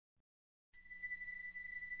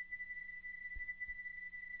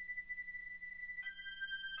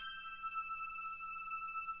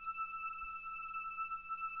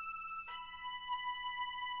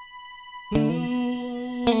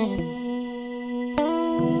In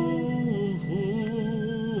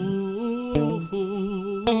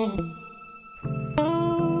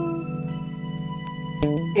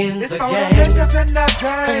the game, niggas in the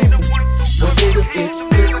game. When niggas get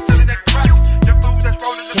twisted,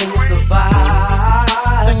 can you survive?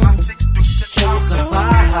 Can you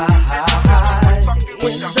survive?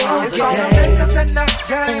 In the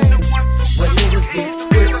game, when niggas get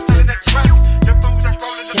twisted, can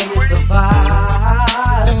you survive?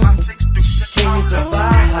 Can you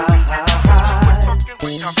survive?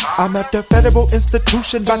 I'm at the federal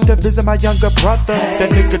institution, about to visit my younger brother.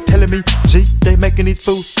 That nigga telling me, G, they making these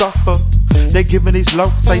fools suffer. They giving these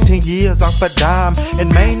lokes 18 years off a dime.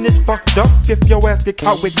 And Maine is fucked up if your ass get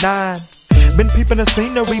caught with 9. Been peeping the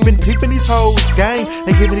scenery, been peeping these hoes, gang.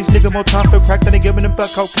 They giving these niggas more time for crack than they giving them for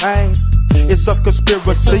cocaine. It's a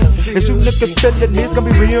conspiracy. Is you niggas feeling me? It's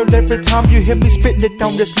gonna be real every time you hear me spitting it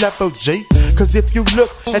on this level, G. Cause if you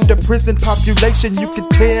look at the prison population, you can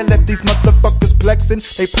tell that these motherfuckers flexing.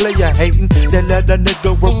 They player hating. They let a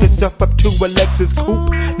nigga work himself up to a Lexus coupe,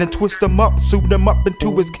 then twist him up, suit him up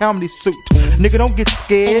into his county suit. Nigga, don't get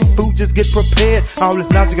scared, food just get prepared. All this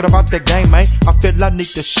knowledge get about the game, man. I feel I need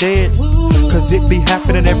to shed, cause it be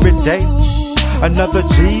happening every day. Another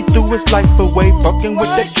G threw his life away, fucking with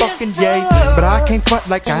that fucking yay. But I can't front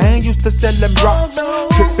like I ain't used to selling rocks.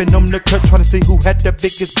 Tripping on the cut, trying to see who had the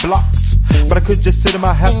biggest blocks. But I could just sit in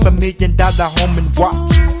my $500,000 home and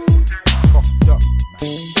watch.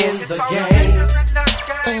 In the game,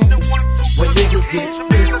 when niggas get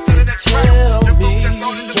twisted, tell me, can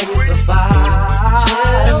you survive?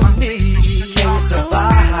 Tell me, can you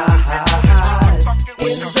survive?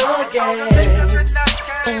 In the game,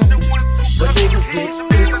 when niggas get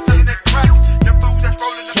twisted,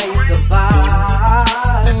 can you survive?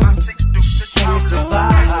 Can you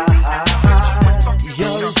survive?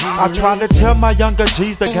 I try to tell my younger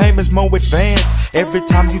G's the game is more advanced. Every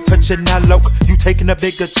time you touch it now, loc, you taking a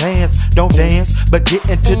bigger chance. Don't dance, but get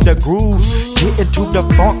into the groove. Get into the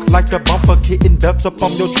funk like the bumper kitten belts up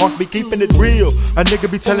on your trunk. Be keeping it real. A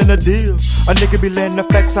nigga be telling a deal. A nigga be laying the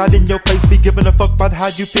facts out in your face. Be giving a fuck about how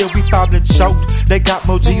you feel. We foulin' short. They got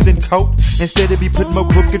more G's in coat. Instead they be putting more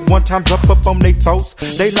crooked one times up on they folks.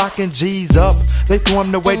 They locking G's up. They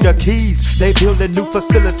throwing away the keys. They building new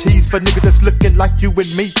facilities for niggas that's looking like you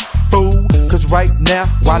and me. Fool, cause right now,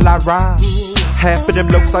 while I ride, half of them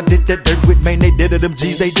lokes I did that dirt with, man, they did it, them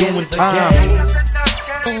G's, they doing time.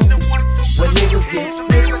 When niggas get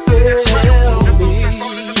twisted, tell me, can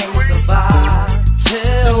you survive?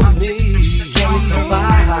 Tell me, can you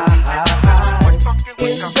survive?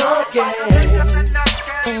 In the game,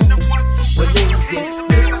 when niggas get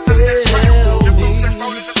twisted, tell me, can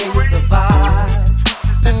you survive?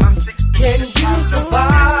 Can you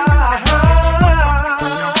survive?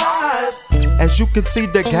 As you can see,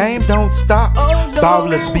 the game don't stop.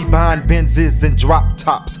 Ballers be buying Benzes and drop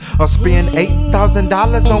tops, or spend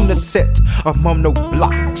 $8,000 on the set of Mono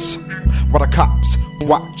blocks. While the cops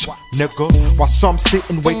watch, nigga, while some sit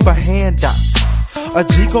and wait for handouts. A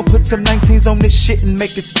G gon' put some 19s on this shit and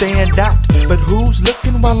make it stand out. But who's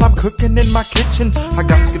looking while I'm cooking in my kitchen? I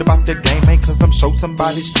got scared about the game, ain't cause I'm sure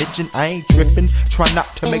somebody's snitching. I ain't tripping, try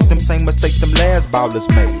not to make them same mistakes them last ballers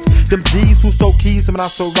made. Them G's who sold keys, them and I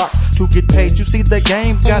sold rocks to get paid. You see the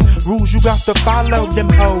game's got rules, you got to follow them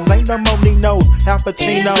hoes. Ain't no more Ninos, Al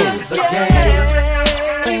Pacino. The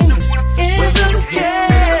game, when niggas get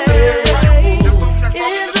twisted,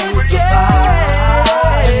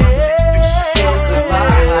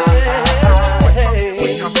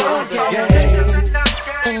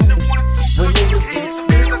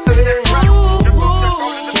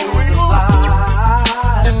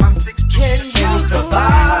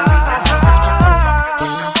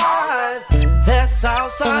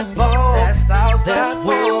 outside.